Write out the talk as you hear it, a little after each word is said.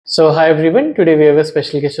So, hi everyone. Today we have a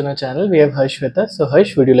special guest on our channel. We have Harsh with us. So,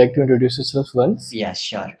 Harsh, would you like to introduce yourself once? Yeah,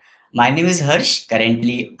 sure. My name is Harsh.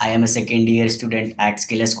 Currently, I am a second year student at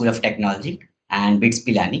Scalar School of Technology and BITS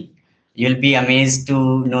Pilani. You'll be amazed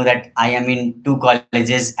to know that I am in two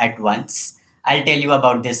colleges at once. I'll tell you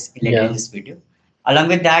about this later in Yeah. this video. Along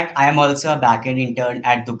with that, I am also a backend intern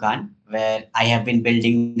at Dukaan, where I have been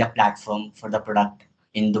building the platform for the product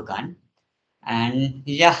in Dukaan. And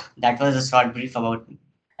yeah, that was a short brief about me.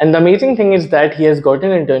 And the amazing thing is that he has got an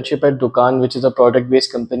internship at Dukaan, which is a product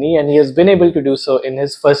based company, and he has been able to do so in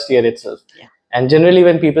his first year itself. Yeah. And generally,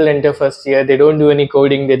 when people enter first year, they don't do any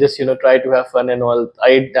coding, they just, try to have fun and all.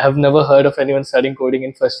 I have never heard of anyone studying coding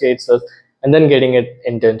in first year itself and then getting an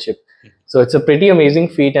internship. So, it's a pretty amazing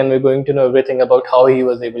feat, and we're going to know everything about how he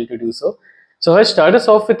was able to do so. So, Harsh, start us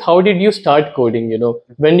off with how did you start coding?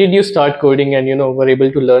 When did you start coding and, were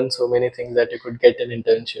able to learn so many things that you could get an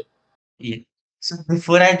internship? Yeah. So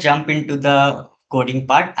before I jump into the coding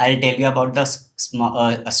part, I'll tell you about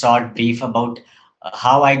the a short brief about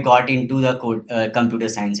how I got into the computer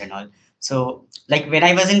science and all. So like when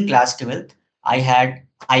I was in class 12th, I had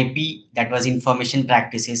IP, that was information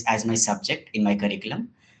practices, as my subject in my curriculum,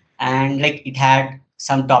 and like it had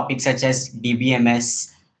some topics such as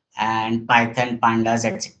DBMS and Python, pandas,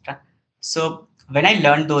 etc. So when I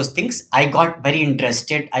learned those things, I got very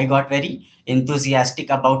interested. I got very enthusiastic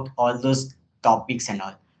about all those topics and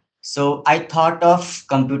all. So I thought of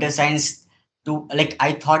computer science to like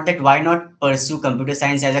I thought that why not pursue computer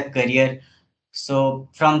science as a career. So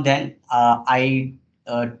from then I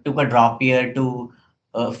took a drop year to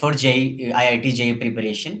for IIT JEE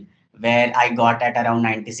preparation, where I got at around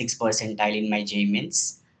 96 percentile in my JEE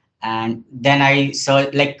mains. And then I saw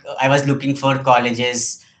like I was looking for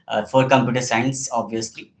colleges for computer science,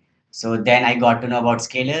 obviously. So then I got to know about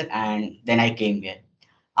Scalar, and then I came here.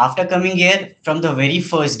 After coming here, from the very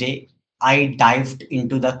first day, I dived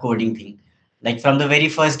into the coding thing. Like from the very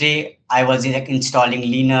first day, I was like installing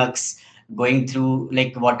Linux, going through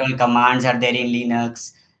like what all commands are there in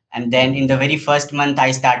Linux. And then in the very first month,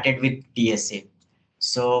 I started with DSA.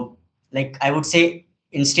 So like I would say,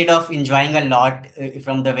 instead of enjoying a lot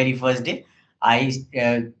from the very first day, I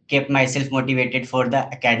kept myself motivated for the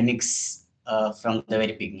academics from the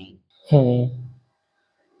very beginning. Hmm.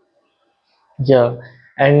 Yeah.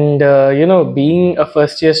 And, being a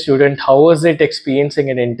first year student, how was it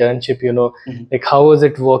experiencing an internship? Like how was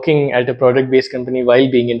it working at a product based company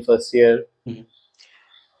while being in first year?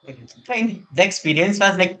 Fine. The experience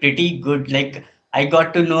was like pretty good. Like I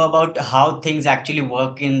got to know about how things actually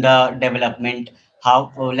work in the development,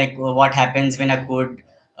 how like what happens when a code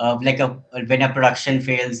like a when a production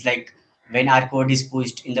fails, like when our code is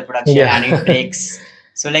pushed in the production and it Yeah. breaks.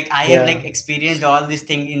 So like I have Yeah. like experienced all this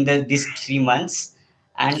thing in the this 3 months,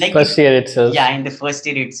 and like First it, year itself. yeah, in the first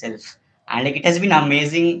year itself. And like it has been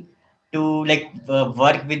amazing to like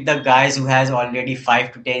work with the guys who has already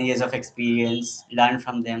 5 to 10 years of experience, learn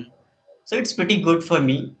from them. So it's pretty good for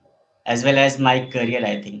me as well as my career,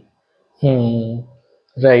 I think. Hmm.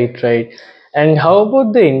 Right, right. And how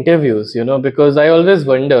about the interviews? Because I always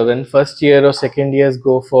wonder when first year or second years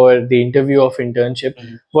go for the interview of internship,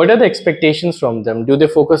 Mhm. what are the expectations from them? Do they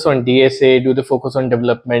focus on DSA? Do they focus on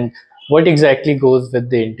development? What exactly goes with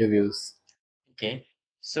the interviews? Okay.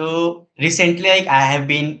 So recently, like I have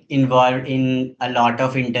been involved in a lot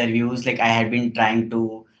of interviews. Like I had been trying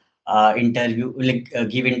to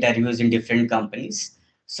give interviews in different companies.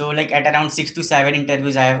 So like at around 6 to 7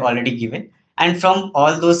 interviews I have already given. And from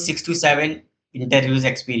all those 6 to 7 interviews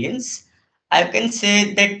experience, I can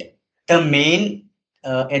say that the main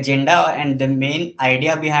agenda and the main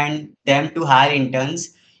idea behind them to hire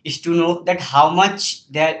interns is to know that how much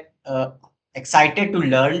they're excited to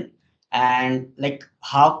learn, and like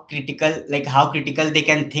how critical they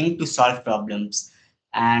can think to solve problems.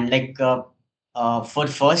 And for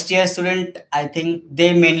first year student, I think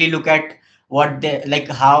they mainly look at what they like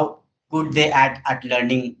how good they at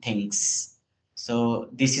learning things. So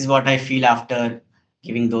this is what I feel after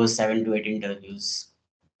giving those 7 to 8 interviews.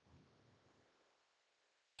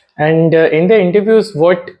 And in the interviews,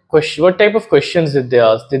 what type of questions did they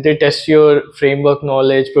ask? Did they test your framework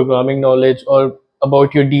knowledge, programming knowledge, or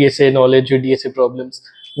about your DSA knowledge, your DSA problems?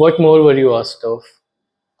 What more were you asked of?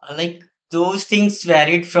 Like those things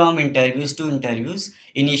varied from interviews to interviews.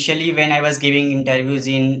 Initially, when I was giving interviews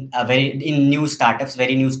in new startups,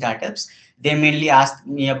 very new startups, they mainly asked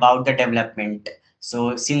me about the development.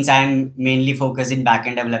 So since I'm mainly focused in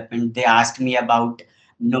backend development, they asked me about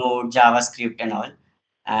Node, JavaScript, and all,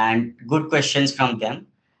 and good questions from them.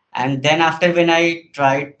 And then after when I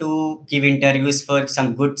tried to give interviews for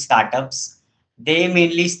some good startups, they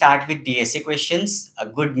mainly start with DSA questions, a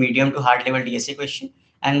good medium to hard level DSA question,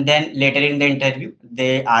 and then later in the interview,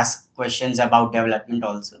 they ask questions about development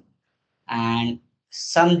also. And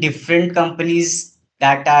some different companies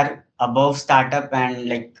that are above startup and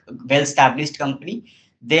like well established company,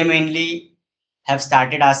 they mainly have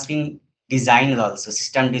started asking design also,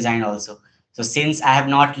 system design also. So since I have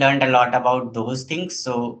not learned a lot about those things,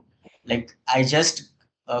 so like I just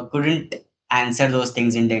couldn't answer those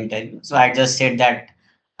things in the interview, so I just said that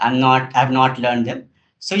I've not learned them.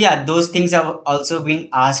 So yeah, those things have also been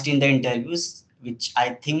asked in the interviews, which I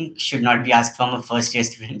think should not be asked from a first year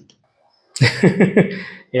student.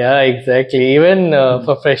 Yeah, exactly. Even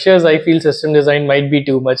for freshers, I feel system design might be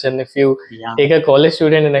too much. And if you Yeah, take a college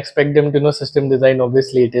student and expect them to know system design,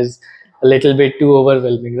 obviously it is a little bit too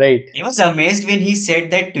overwhelming, right? I was amazed when he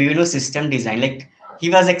said that, do you know system design? Like he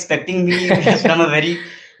was expecting me from a very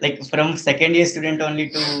like from second year student only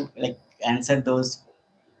to like answer those.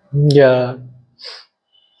 Yeah.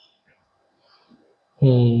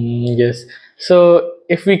 Yes. So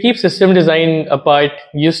if we keep system design apart,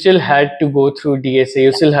 you still had to go through DSA, you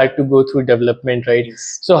Yeah. still had to go through development, right?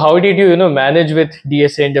 Yes. So how did you manage with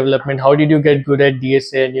DSA and development? How did you get good at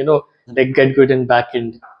DSA and, like get good in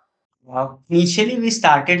backend? Initially, we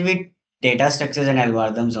started with data structures and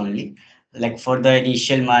algorithms only. Like for the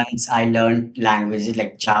initial months, I learned languages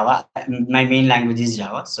like Java. My main language is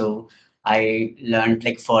Java, so I learned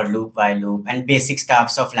like for loop, while loop, and basic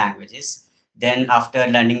stuffs of languages. Then, after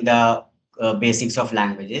learning the basics of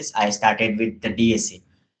languages, I started with the DSA.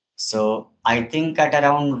 So I think at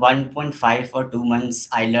around 1.5 or 2 months,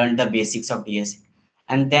 I learned the basics of DSA.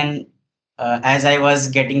 And then as I was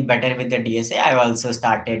getting better with the DSA, I also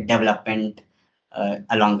started development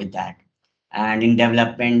along with that. And in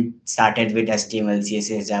development, started with HTML,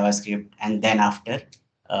 CSS, JavaScript, and then after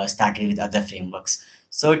started with other frameworks.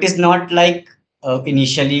 So it is not like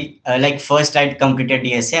initially, like first I completed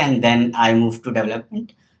DSA and then I moved to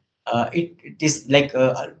development. It is like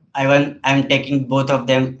I'm taking both of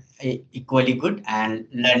them equally good and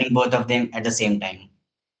learning both of them at the same time.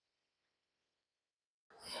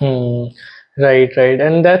 Hmm. Right, right.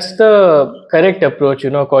 And that's the correct approach,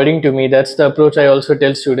 according to me. That's the approach I also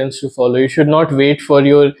tell students to follow. You should not wait for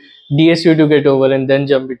your DSU to get over and then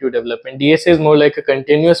jump into development. DSA is more like a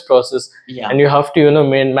continuous process, Yeah. and you have to,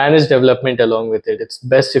 manage development along with it. It's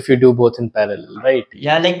best if you do both in parallel, right?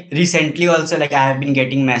 Yeah, like recently also, like I have been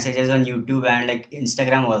getting messages on YouTube and like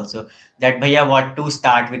Instagram also that bhaiya what to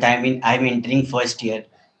start with. I mean, I'm entering first year.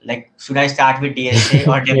 Like, should I start with DSA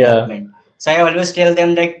or Yeah. development? So I always tell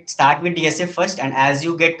them like start with DSA first, and as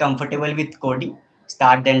you get comfortable with coding,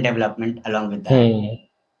 start then development along with that.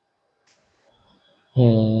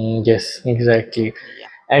 Hmm. Yes, exactly. Yeah.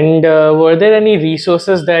 And were there any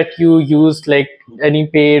resources that you used, like any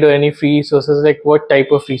paid or any free resources? Like what type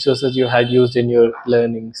of resources you had used in your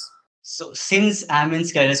learnings? So since I'm in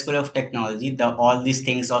Scalar School of Technology, the all these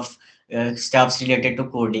things of stuffs related to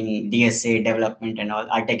coding, DSA development, and all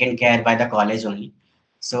are taken care by the college only.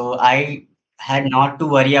 So I had not to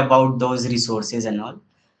worry about those resources and all.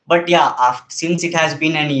 But yeah, since it has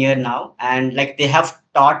been an year now, and like they have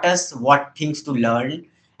taught us what things to learn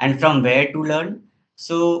and from where to learn.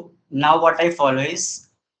 So now what I follow is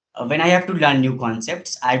when I have to learn new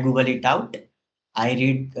concepts, I Google it out. I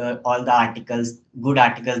read all the articles, good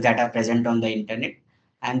articles that are present on the internet,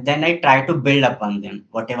 and then I try to build upon them,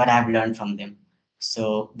 whatever I have learned from them.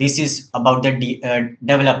 So this is about the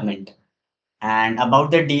development. And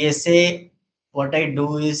about the DSA, what I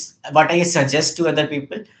do is what I suggest to other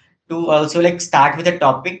people to also like start with a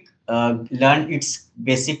topic, learn its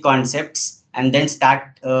basic concepts, and then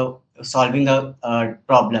start solving the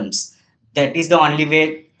problems. That is the only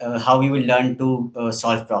way how you will learn to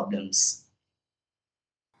solve problems.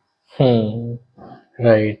 Hmm.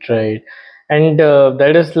 Right, right. And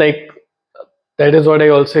that is what I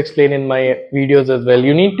also explain in my videos as well.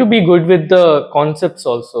 You need to be good with the concepts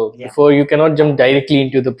also Yeah. before you cannot jump directly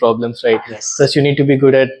into the problems, right? Yes. First, you need to be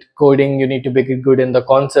good at coding, you need to be good in the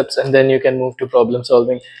concepts, and then you can move to problem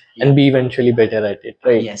solving Yeah. and be eventually better at it,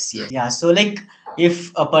 right? Yes. Yes. Yeah. So like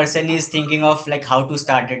if a person is thinking of like how to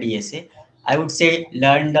start a DSA, I would say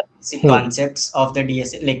learn the basic Hmm. concepts of the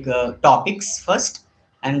DSA, like topics first,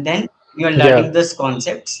 and then you're Yeah. learning those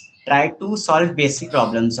concepts. Try to solve basic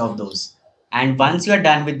problems of those. And once you are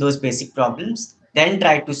done with those basic problems, then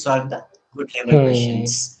try to solve the good level Hmm.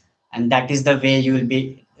 questions. And that is the way you will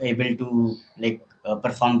be able to like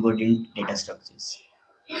perform good in data structures.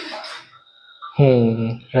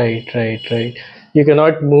 Right, right, right. You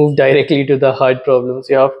cannot move directly to the hard problems.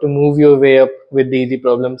 You have to move your way up with the easy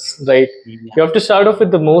problems, right? Yeah. You have to start off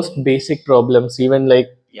with the most basic problems, even like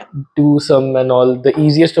Yeah. do some and all the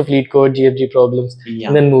easiest of lead code GFG problems, and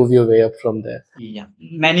Yeah. then move your way up from there. Yeah.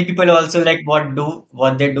 Many people also like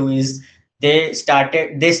what they do is they start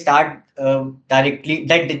directly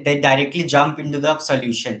like they directly jump into the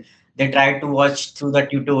solution. They try to watch through the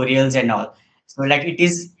tutorials and all. So like it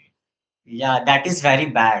is, yeah, that is very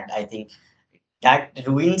bad. I think that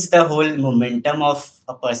ruins the whole momentum of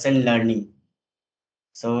a person learning.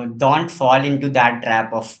 So don't fall into that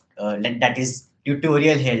trap of that is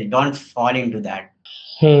tutorial hell. Don't fall into that.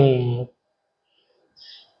 Hmm.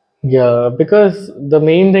 Yeah, because the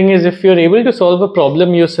main thing is if you're able to solve a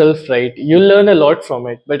problem yourself, right, you'll learn a lot from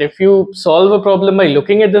it. But if you solve a problem by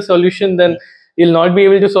looking at the solution, then you'll not be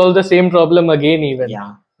able to solve the same problem again, even,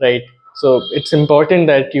 Yeah. right? So it's important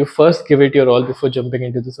that you first give it your all before jumping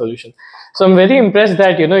into the solution. So I'm very impressed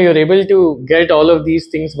that you're able to get all of these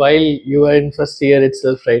things while you are in first year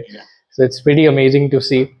itself, right? Yeah. So it's pretty amazing to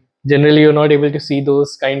see. Generally, you're not able to see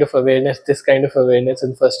those kind of awareness, this kind of awareness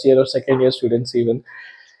in first year or second year students even.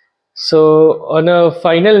 So, on a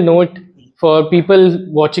final note, for people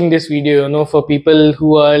watching this video, for people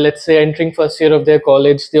who are, let's say, entering first year of their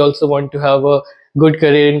college, they also want to have a good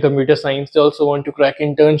career in computer science. They also want to crack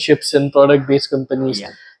internships in product-based companies.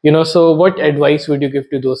 Yeah. So what advice would you give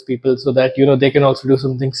to those people so that they can also do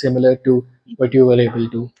something similar to what you were able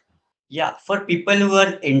to? Yeah, for people who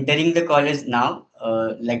are entering the college now,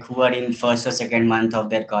 like who are in first or second month of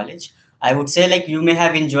their college, I would say like you may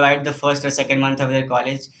have enjoyed the first or second month of their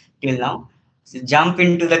college till now. So jump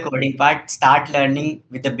into the coding part, start learning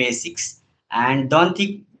with the basics, and don't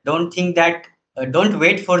think that don't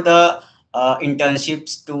wait for the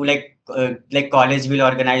internships to like college will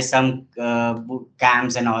organize some boot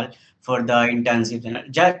camps and all for the internships and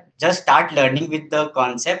all. Just start learning with the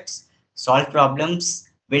concepts, solve problems,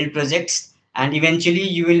 build projects, and eventually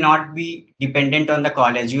you will not be dependent on the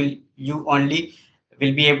college. You only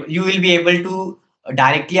will be able to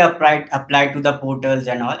directly apply to the portals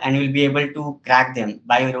and all, and you'll be able to crack them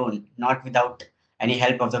by your own, not without any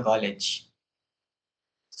help of the college.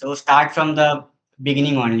 So start from the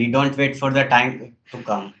beginning only. Don't wait for the time to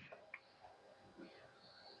come.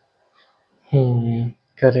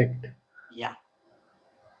 Correct. Yeah.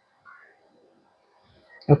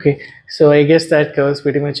 Okay, so I guess that covers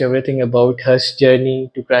pretty much everything about Harsh's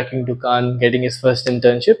journey to cracking Dukaan, getting his first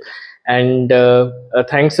internship. And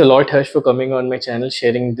thanks a lot, Harsh, for coming on my channel,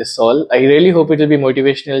 sharing this all. I really hope it will be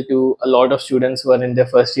motivational to a lot of students who are in their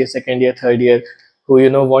first year, second year, third year, who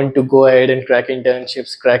want to go ahead and crack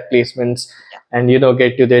internships, crack placements, Yeah. and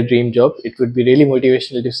get to their dream job. It would be really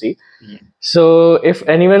motivational to see. Yeah. So, if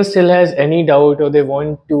anyone still has any doubt or they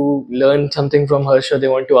want to learn something from Harsh or they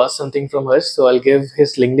want to ask something from Harsh, so I'll give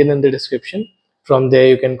his LinkedIn in the description. From there,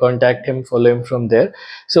 you can contact him, follow him from there.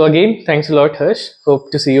 So, again, thanks a lot, Harsh. Hope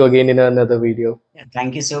to see you again in another video. Yeah,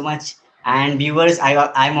 thank you so much. And viewers,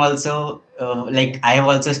 I'm also like I have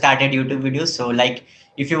also started YouTube videos. So like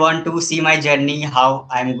if you want to see my journey, how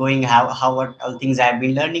I'm going, how what all things I've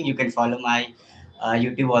been learning, you can follow my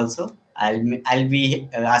YouTube also. I'll be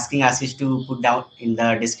asking Ashish to put down in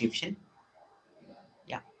the description.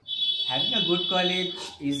 Yeah. Having a good college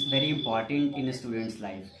is very important in a student's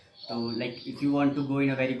life. तो like if you want to go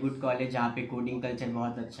in a very good college जहाँ पे coding culture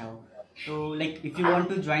बहुत अच्छा हो, तो like if you want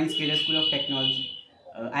to join Scalar School of Technology,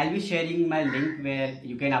 I'll be sharing my link where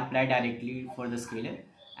you can apply directly for the Scalar,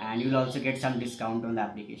 and you'll also get some discount on the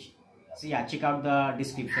application. So yeah, check out the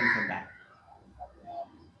description for that.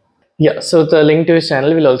 Yeah, so the link to his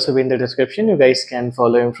channel will also be in the description. You guys can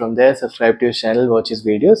follow him from there, subscribe to his channel, watch his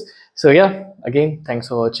videos. So, yeah, again, thanks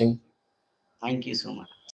for watching. Thank you so much.